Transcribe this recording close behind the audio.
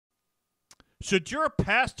Should your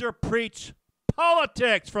pastor preach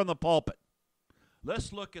politics from the pulpit?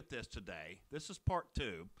 Let's look at this today. This is part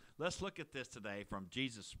 2. Let's look at this today from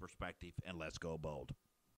Jesus' perspective, and let's go bold.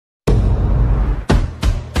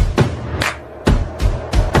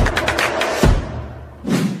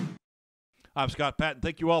 I'm Scott Patton.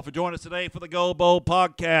 Thank you all for joining us today for the Go Bold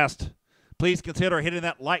podcast. Please consider hitting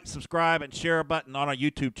that like, subscribe, and share button on our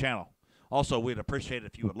YouTube channel. Also, we'd appreciate it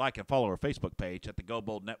if you would like and follow our Facebook page at the Go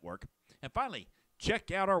Bold Network. And finally,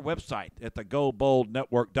 check out our website at the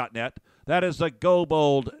GoBoldNetwork.net. That is the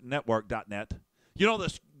GoBoldNetwork.net. You know,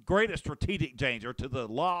 this greatest strategic danger to the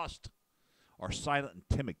lost are silent and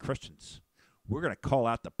timid Christians. We're going to call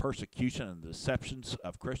out the persecution and the deceptions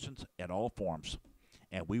of Christians in all forms.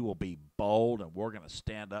 And we will be bold, and we're going to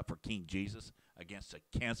stand up for King Jesus against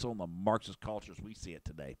the cancel and the Marxist cultures we see it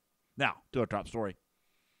today. Now, to our top story.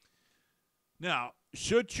 Now,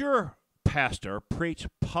 should your pastor preach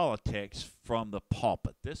politics from the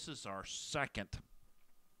pulpit? This is our second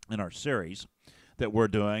in our series that we're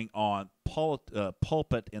doing on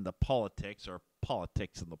pulpit in the politics, or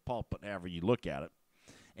politics in the pulpit, however you look at it.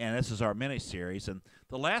 And this is our mini-series. And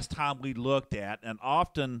the last time we looked at an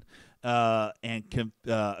often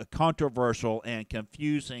controversial and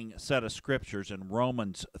confusing set of scriptures in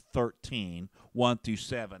Romans 13, 1 through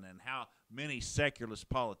 7, and how many secularist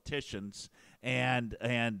politicians and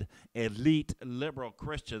elite liberal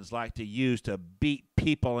Christians like to use to beat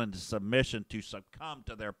people into submission to succumb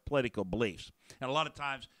to their political beliefs. And a lot of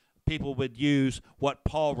times people would use what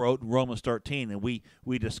Paul wrote in Romans 13, and we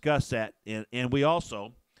discussed that. And we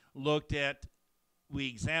also we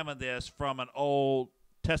examined this from an Old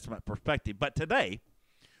Testament perspective. But today,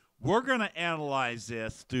 we're going to analyze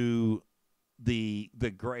this through the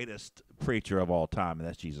greatest preacher of all time, and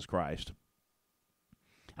that's Jesus Christ.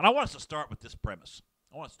 And I want us to start with this premise.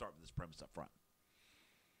 I want to start with this premise up front.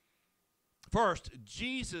 First,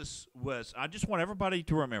 Jesus was, I just want everybody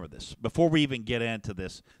to remember this before we even get into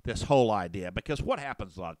this whole idea, because what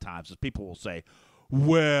happens a lot of times is people will say,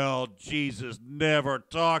 well, Jesus never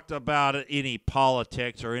talked about any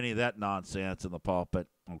politics or any of that nonsense in the pulpit.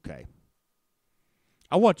 Okay.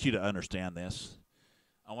 I want you to understand this.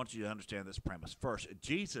 I want you to understand this premise. First,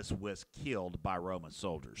 Jesus was killed by Roman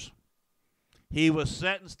soldiers. He was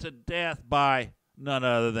sentenced to death by none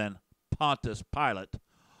other than Pontius Pilate.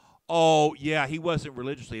 Oh, yeah, he wasn't a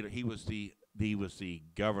religious leader. He was the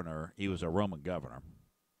governor. He was a Roman governor.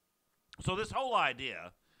 So this whole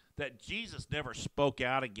idea that Jesus never spoke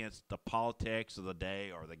out against the politics of the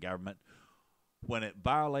day or the government when it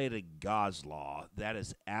violated God's law, that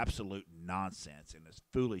is absolute nonsense, and it's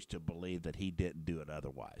foolish to believe that he didn't do it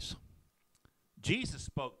otherwise. Jesus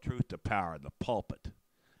spoke truth to power in the pulpit,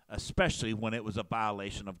 especially when it was a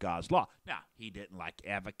violation of God's law. Now, he didn't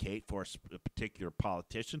advocate for a particular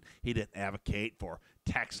politician. He didn't advocate for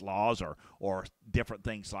tax laws or different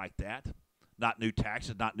things like that. Not new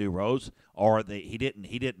taxes, not new roads, or he didn't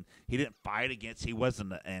fight against. He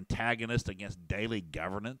wasn't an antagonist against daily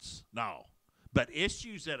governance. No. But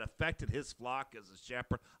issues that affected his flock as a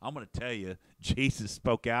shepherd, I'm going to tell you, Jesus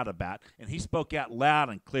spoke out about, and he spoke out loud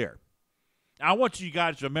and clear. I want you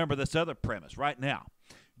guys to remember this other premise right now.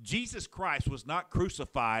 Jesus Christ was not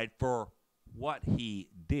crucified for what he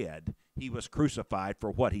did. He was crucified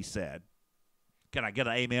for what he said. Can I get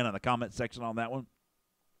an amen in the comment section on that one?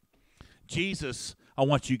 Jesus, I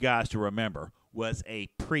want you guys to remember, was a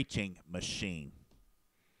preaching machine.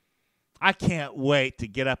 I can't wait to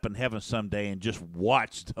get up in heaven someday and just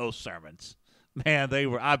watch those sermons. Man,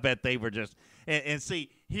 I bet they were just, and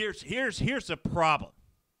see, here's the problem.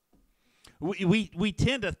 We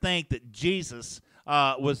tend to think that Jesus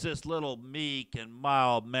was this little meek and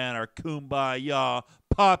mild-mannered, kumbaya,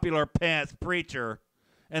 popular pants preacher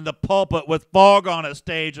in the pulpit with fog on his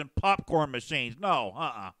stage and popcorn machines.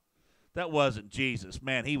 No, that wasn't Jesus.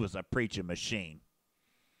 Man, he was a preaching machine.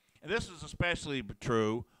 And this is especially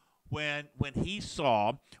true when he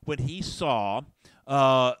saw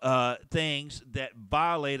things that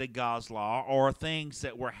violated God's law or things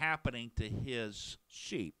that were happening to his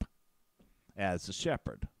sheep as a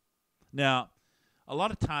shepherd. Now, a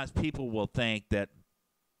lot of times people will think that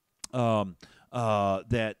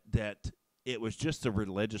that it was just the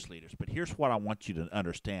religious leaders. But here's what I want you to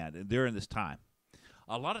understand during this time.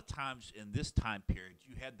 A lot of times in this time period,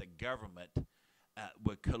 you had the government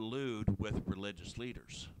would collude with religious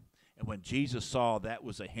leaders. And when Jesus saw that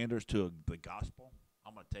was a hindrance to the gospel,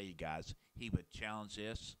 I'm going to tell you guys, he would challenge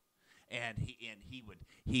this, and he would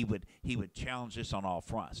challenge this on all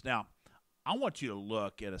fronts. Now, I want you to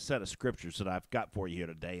look at a set of scriptures that I've got for you here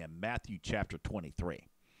today in Matthew chapter 23.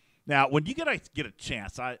 Now, when you get a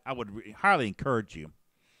chance, I would highly encourage you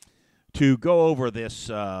to go over this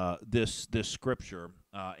this scripture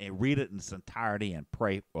and read it in its entirety and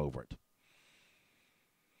pray over it.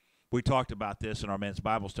 We talked about this in our men's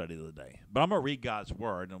Bible study the other day. But I'm going to read God's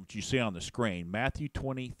word, and what you see on the screen, Matthew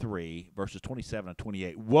 23, verses 27 and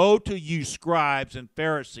 28. Woe to you, scribes and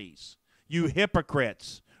Pharisees, you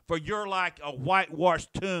hypocrites, for you're like a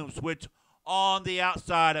whitewashed tombs, which on the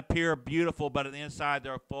outside appear beautiful, but on the inside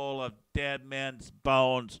they're full of dead men's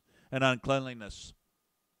bones and uncleanliness.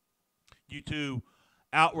 You two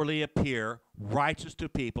outwardly appear righteous to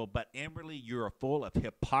people, but inwardly you are full of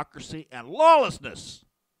hypocrisy and lawlessness.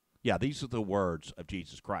 Yeah, these are the words of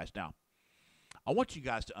Jesus Christ. Now, I want you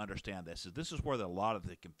guys to understand this. This is where a lot of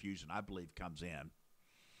the confusion, I believe, comes in.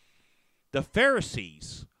 The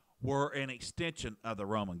Pharisees were an extension of the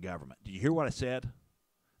Roman government. Do you hear what I said?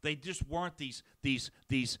 They just weren't these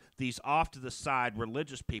off to the side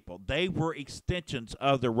religious people. They were extensions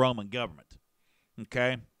of the Roman government.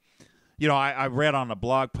 Okay? You know, I read on a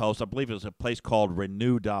blog post, I believe it was a place called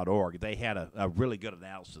renew.org. They had a really good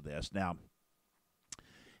analysis of this. Now,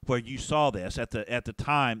 where you saw this at the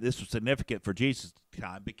time, this was significant for Jesus'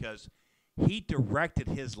 time because he directed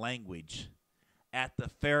his language at the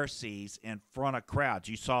Pharisees in front of crowds.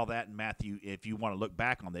 You saw that in Matthew. If you want to look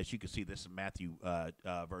back on this, you can see this in Matthew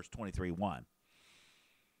verse 23:1.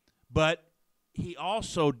 But he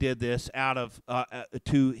also did this out of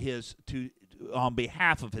on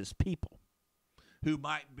behalf of his people, who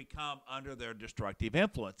might become under their destructive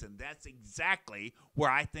influence. And that's exactly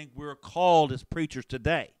where I think we're called as preachers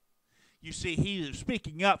today. You see, he is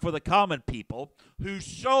speaking up for the common people whose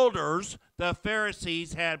shoulders the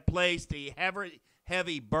Pharisees had placed a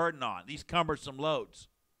heavy burden on, these cumbersome loads.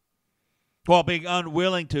 While being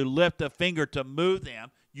unwilling to lift a finger to move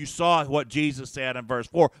them, you saw what Jesus said in verse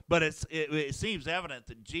 4. But it seems evident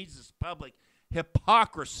that Jesus' public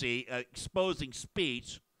hypocrisy, exposing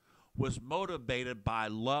speech, was motivated by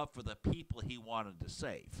love for the people he wanted to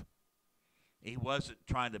save. He wasn't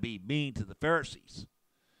trying to be mean to the Pharisees,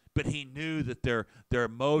 but he knew that their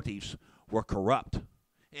motives were corrupt.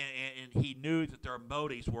 And he knew that their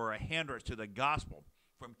motives were a hindrance to the gospel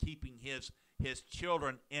from keeping his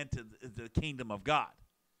children into the kingdom of God.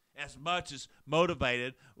 As much as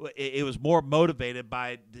motivated, it was more motivated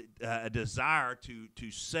by a desire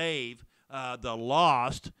to save the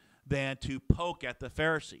lost than to poke at the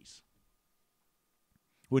Pharisees.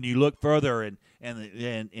 When you look further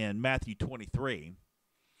in Matthew 23,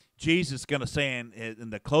 Jesus is going to say in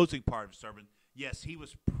the closing part of the sermon, yes, he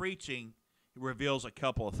was preaching, reveals a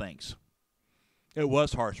couple of things. It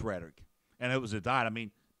was harsh rhetoric, and it was a diet. I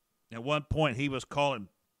mean, at one point he was calling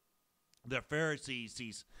the Pharisees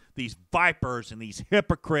these vipers and these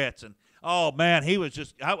hypocrites, and oh man, he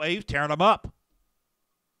was tearing them up.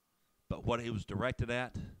 But what he was directed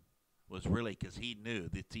at was really because he knew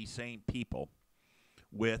that these same people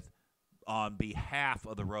on behalf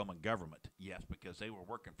of the Roman government, yes, because they were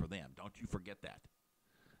working for them. Don't you forget that.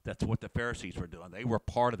 That's what the Pharisees were doing. They were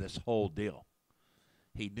part of this whole deal.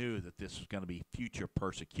 He knew that this was going to be future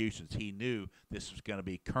persecutions. He knew this was going to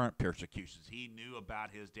be current persecutions. He knew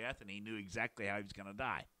about his death, and he knew exactly how he was going to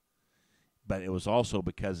die. But it was also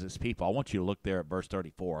because his people. I want you to look there at verse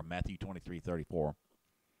 34, Matthew 23:34.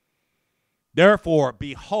 Therefore,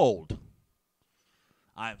 behold,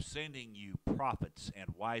 I am sending you prophets and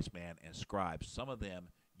wise men and scribes. Some of them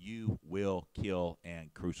you will kill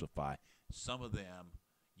and crucify. Some of them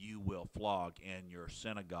you will flog in your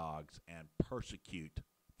synagogues and persecute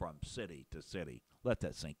from city to city. Let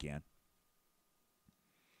that sink in.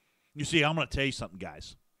 You see, I'm going to tell you something,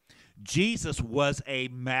 guys. Jesus was a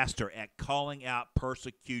master at calling out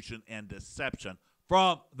persecution and deception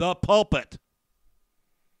from the pulpit.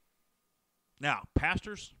 Now,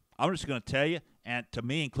 pastors, I'm just going to tell you, and to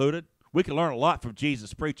me included, we can learn a lot from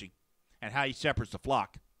Jesus' preaching and how he shepherds the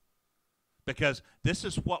flock. Because this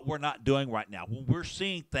is what we're not doing right now. When we're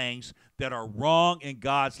seeing things that are wrong in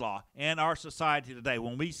God's law and our society today,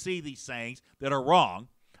 when we see these things that are wrong,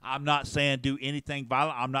 I'm not saying do anything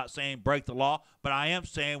violent. I'm not saying break the law. But I am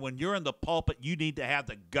saying when you're in the pulpit, you need to have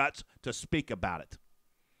the guts to speak about it.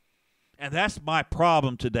 And that's my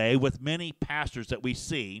problem today with many pastors that we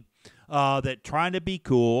see that trying to be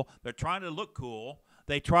cool. They're trying to look cool.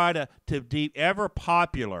 They try to be ever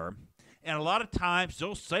popular. And a lot of times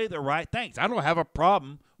they'll say the right things. I don't have a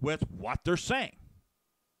problem with what they're saying.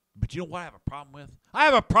 But you know what I have a problem with? I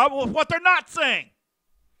have a problem with what they're not saying.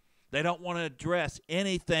 They don't want to address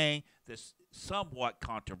anything that's somewhat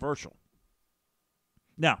controversial.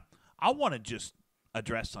 Now, I want to just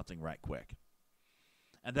address something right quick.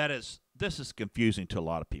 And that is, this is confusing to a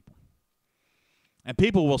lot of people. And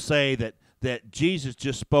people will say that that Jesus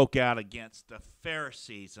just spoke out against the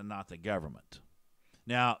Pharisees and not the government.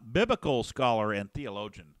 Now, biblical scholar and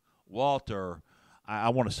theologian Walter, I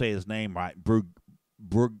want to say his name right,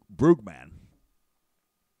 Brugman,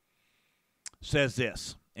 says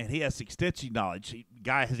this, and he has extensive knowledge. He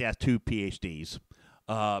has 2 PhDs,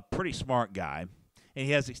 pretty smart guy, and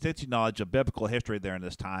he has extensive knowledge of biblical history there in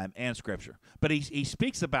this time and Scripture. But he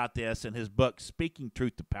speaks about this in his book, Speaking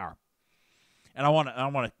Truth to Power. And I want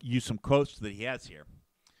to use some quotes that he has here.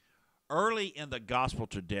 Early in the gospel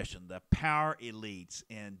tradition, the power elites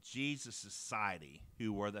in Jesus' society,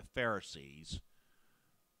 who were the Pharisees,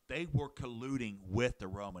 they were colluding with the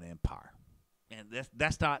Roman Empire. And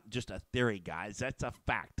that's not just a theory, guys. That's a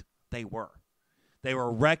fact. They were. They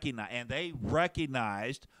were recognized, and they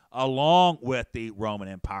recognized, along with the Roman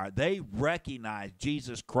Empire, they recognized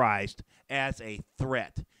Jesus Christ as a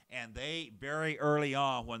threat. And they, very early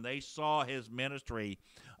on, when they saw his ministry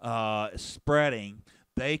spreading,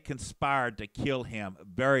 they conspired to kill him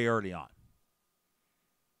very early on.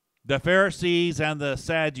 The Pharisees and the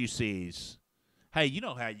Sadducees. Hey, you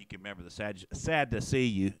know how you can remember the Sadducees. Sad to see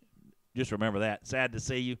you. Just remember that. Sad to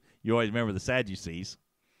see you. You always remember the Sadducees.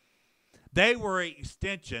 They were an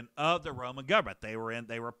extension of the Roman government. They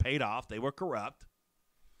were paid off. They were corrupt.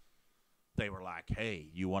 They were like, hey,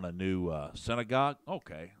 you want a new synagogue?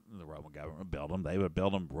 Okay. The Roman government would build them. They would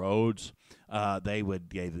build them roads. They would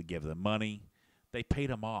give them money. They paid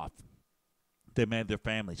them off. They made their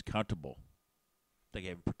families comfortable. They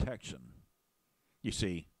gave them protection. You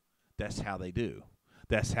see, that's how they do.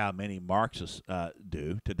 That's how many Marxists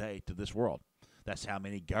do today to this world. That's how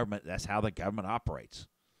the government operates.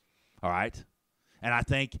 All right? And I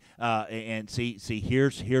think, here's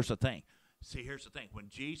the thing. Here's the thing. When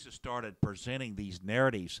Jesus started presenting these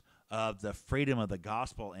narratives of the freedom of the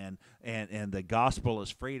gospel and the gospel is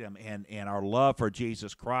freedom and our love for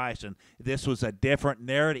Jesus Christ, and this was a different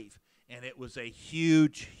narrative, and it was a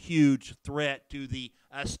huge, huge threat to the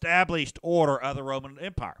established order of the Roman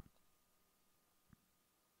Empire.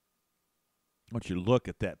 I want you to look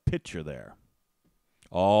at that picture there.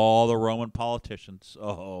 All the Roman politicians.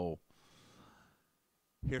 Oh,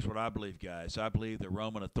 here's what I believe, guys. I believe the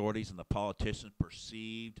Roman authorities and the politicians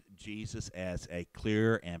perceived Jesus as a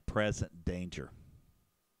clear and present danger.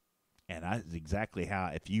 And that's exactly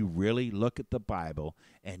how, if you really look at the Bible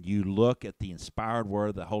and you look at the inspired word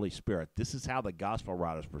of the Holy Spirit, this is how the gospel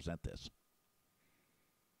writers present this.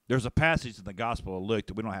 There's a passage in the Gospel of Luke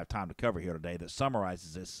that we don't have time to cover here today that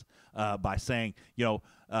summarizes this by saying, the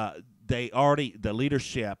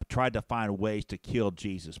leadership tried to find ways to kill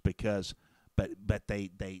Jesus but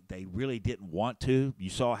they really didn't want to. You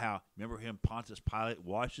saw how, remember him, Pontius Pilate,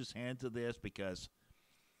 washed his hands of this because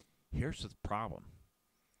here's the problem.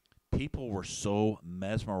 People were so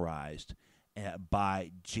mesmerized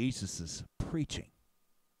by Jesus' preaching.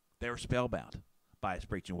 They were spellbound by his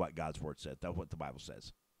preaching, what God's word said. That's what the Bible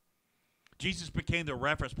says. Jesus became the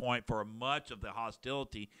reference point for much of the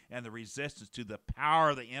hostility and the resistance to the power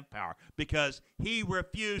of the empire because he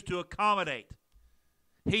refused to accommodate.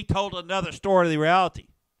 He told another story of the reality,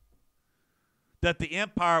 that the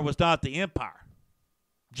empire was not the empire.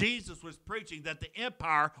 Jesus was preaching that the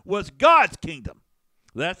empire was God's kingdom.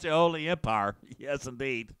 That's the only empire. Yes,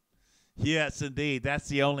 indeed. Yes, indeed. That's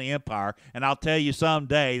the only empire. And I'll tell you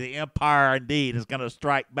someday, the empire indeed is going to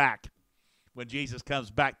strike back when Jesus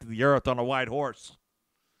comes back to the earth on a white horse.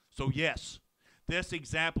 So yes, this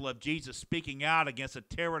example of Jesus speaking out against a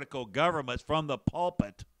tyrannical government from the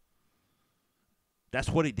pulpit, that's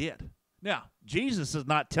what he did. Now, Jesus is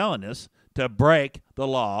not telling us to break the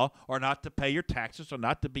law or not to pay your taxes or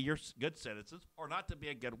not to be your good citizens or not to be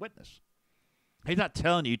a good witness. He's not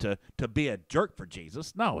telling you to be a jerk for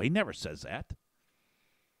Jesus. No, he never says that.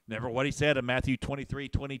 Never what he said in Matthew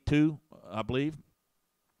 23:22, I believe.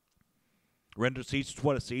 Render to Caesar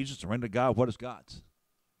what is Caesar's, and render to God what is God's.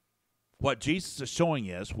 What Jesus is showing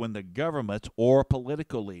is when the government or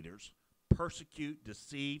political leaders persecute,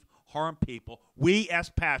 deceive, harm people, we as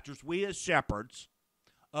pastors, we as shepherds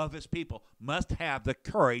of his people must have the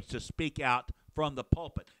courage to speak out from the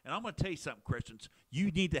pulpit. And I'm going to tell you something, Christians.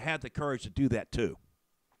 You need to have the courage to do that too.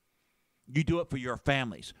 You do it for your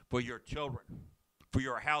families, for your children, for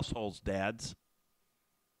your households, dads.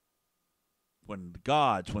 When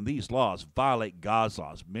these laws violate God's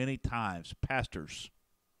laws, many times pastors,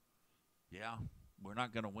 we're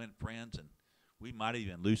not going to win friends, and we might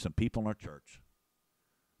even lose some people in our church.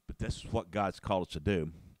 But this is what God's called us to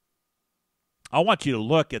do. I want you to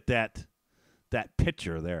look at that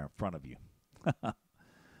picture there in front of you.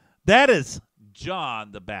 That is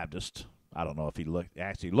John the Baptist. I don't know if he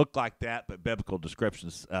looked like that, but biblical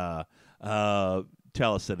descriptions tell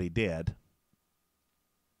us that he did.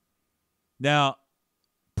 Now,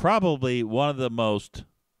 probably one of the most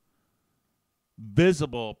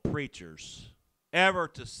visible preachers ever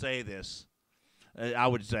to say this, I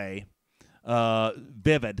would say,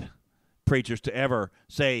 vivid preachers to ever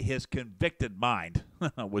say his convicted mind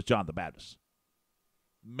was John the Baptist.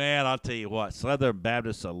 Man, I'll tell you what, Southern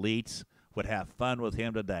Baptist elites would have fun with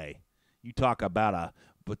him today. You talk about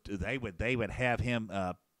but they would have him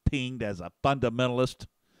pinged as a fundamentalist.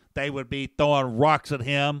 They would be throwing rocks at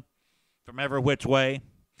him from every which way.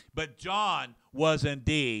 But John was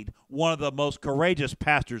indeed one of the most courageous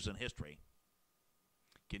pastors in history.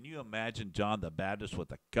 Can you imagine John the Baptist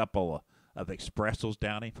with a couple of espressos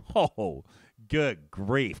down him? Oh, good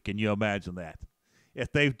grief. Can you imagine that?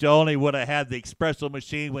 If they only would have had the espresso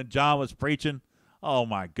machine when John was preaching, oh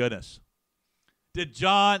my goodness. Did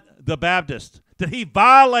John the Baptist, did he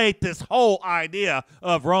violate this whole idea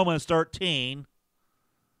of Romans 13,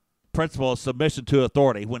 principle of submission to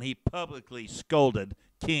authority, when he publicly scolded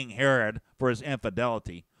King Herod for his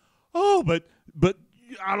infidelity? Oh, but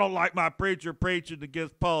I don't like my preacher preaching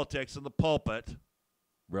against politics in the pulpit.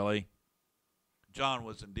 Really? John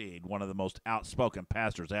was indeed one of the most outspoken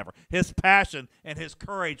pastors ever. His passion and his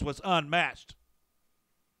courage was unmatched.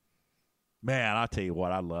 Man, I'll tell you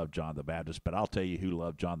what, I love John the Baptist, but I'll tell you who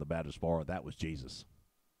loved John the Baptist more. That was Jesus.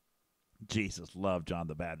 Jesus loved John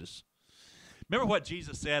the Baptist. Remember what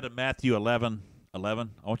Jesus said in Matthew 11? I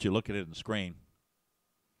want you to look at it on the screen.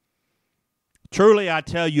 Truly, I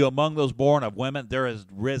tell you, among those born of women, there has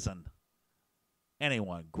risen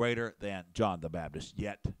anyone greater than John the Baptist.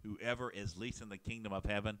 Yet, whoever is least in the kingdom of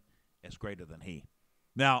heaven is greater than he.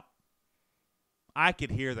 Now, I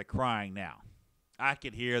could hear the crying now. I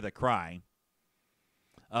could hear the crying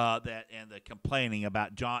that and the complaining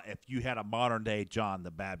about John. If you had a modern day John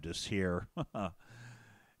the Baptist here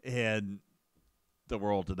in the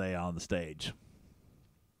world today on the stage,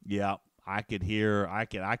 yeah, I could hear. I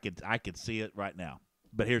could see it right now.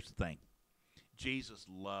 But here's the thing: Jesus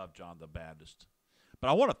loved John the Baptist. But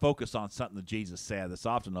I want to focus on something that Jesus said that's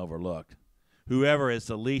often overlooked. Whoever is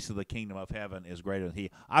the least of the kingdom of heaven is greater than he.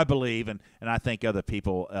 I believe, and I think other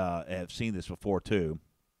people have seen this before too,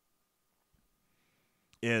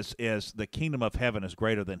 is the kingdom of heaven is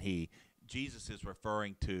greater than he. Jesus is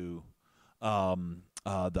referring to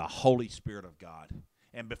the Holy Spirit of God.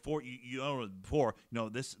 And before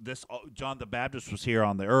this John the Baptist was here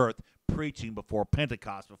on the earth preaching before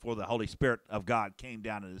Pentecost, before the Holy Spirit of God came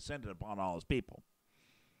down and descended upon all his people.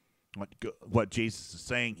 What Jesus is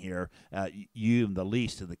saying here, you and the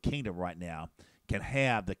least in the kingdom right now can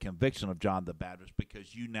have the conviction of John the Baptist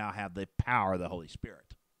because you now have the power of the Holy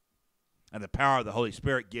Spirit. And the power of the Holy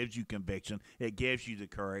Spirit gives you conviction. It gives you the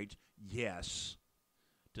courage, yes,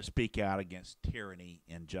 to speak out against tyranny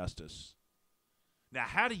and injustice. Now,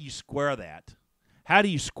 how do you square that? How do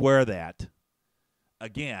you square that,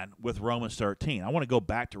 again, with Romans 13? I want to go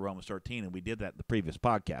back to Romans 13, and we did that in the previous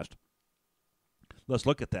podcast. Let's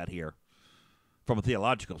look at that here from a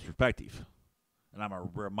theological perspective. And I'm going to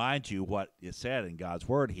remind you what is said in God's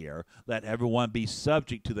word here. Let everyone be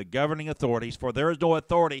subject to the governing authorities, for there is no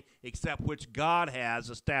authority except which God has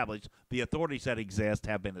established. The authorities that exist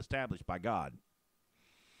have been established by God.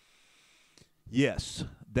 Yes,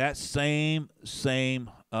 that same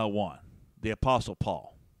one, the Apostle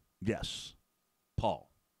Paul. Yes, Paul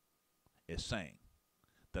is saying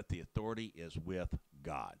that the authority is with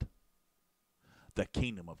God. The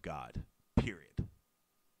kingdom of God, period.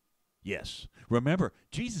 Yes. Remember,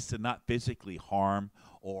 Jesus did not physically harm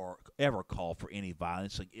or ever call for any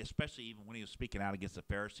violence, especially even when he was speaking out against the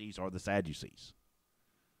Pharisees or the Sadducees.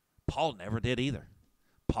 Paul never did either.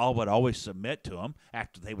 Paul would always submit to them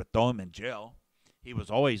after they would throw him in jail. He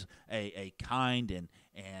was always a kind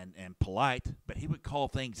and polite, but he would call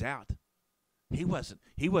things out. He wasn't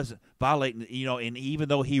violating, and even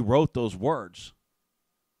though he wrote those words,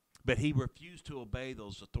 but he refused to obey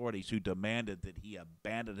those authorities who demanded that he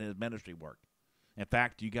abandon his ministry work. In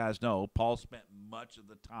fact, you guys know, Paul spent much of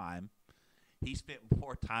the time, he spent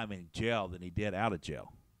more time in jail than he did out of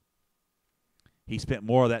jail. He spent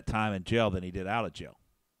more of that time in jail than he did out of jail.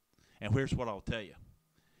 And here's what I'll tell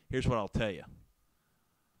you.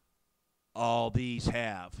 All these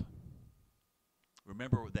have.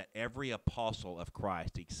 Remember that every apostle of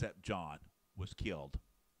Christ except John was killed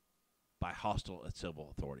by hostile and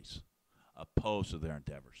civil authorities, opposed to their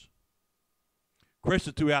endeavors.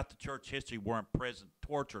 Christians throughout the church history were imprisoned,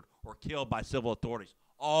 tortured, or killed by civil authorities,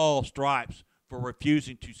 all stripes for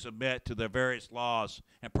refusing to submit to their various laws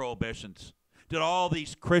and prohibitions. Did all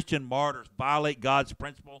these Christian martyrs violate God's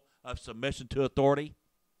principle of submission to authority?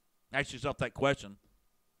 Ask yourself that question.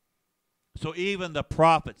 So even the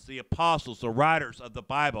prophets, the apostles, the writers of the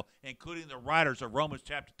Bible, including the writers of Romans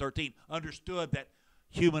chapter 13, understood that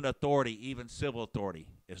human authority, even civil authority,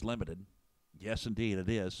 is limited. Yes, indeed, it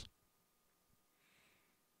is.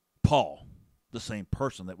 Paul, the same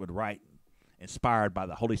person that would write, inspired by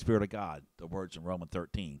the Holy Spirit of God, the words in Romans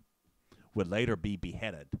 13, would later be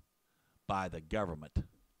beheaded by the government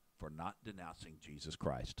for not denouncing Jesus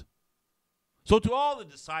Christ. So to all the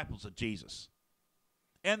disciples of Jesus,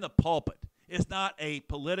 and the pulpit is not a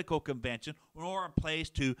political convention nor a place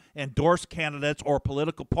to endorse candidates or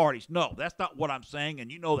political parties. No, that's not what I'm saying,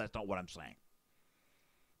 and you know that's not what I'm saying.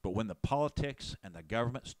 But when the politics and the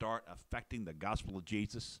government start affecting the gospel of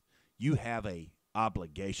Jesus, you have a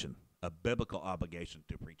obligation, a biblical obligation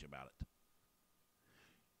to preach about it.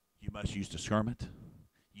 You must use discernment.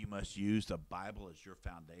 You must use the Bible as your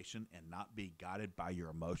foundation and not be guided by your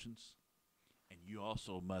emotions. And you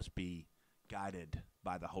also must be guided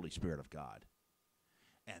by the Holy Spirit of God.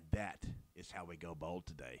 And that is how we go bold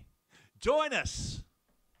today. Join us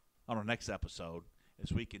on our next episode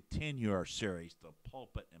as we continue our series, The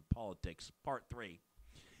Pulpit and Politics, Part 3.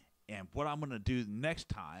 And what I'm going to do next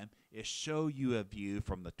time is show you a view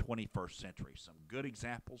from the 21st century. Some good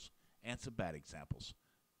examples and some bad examples.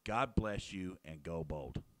 God bless you and go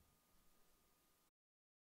bold.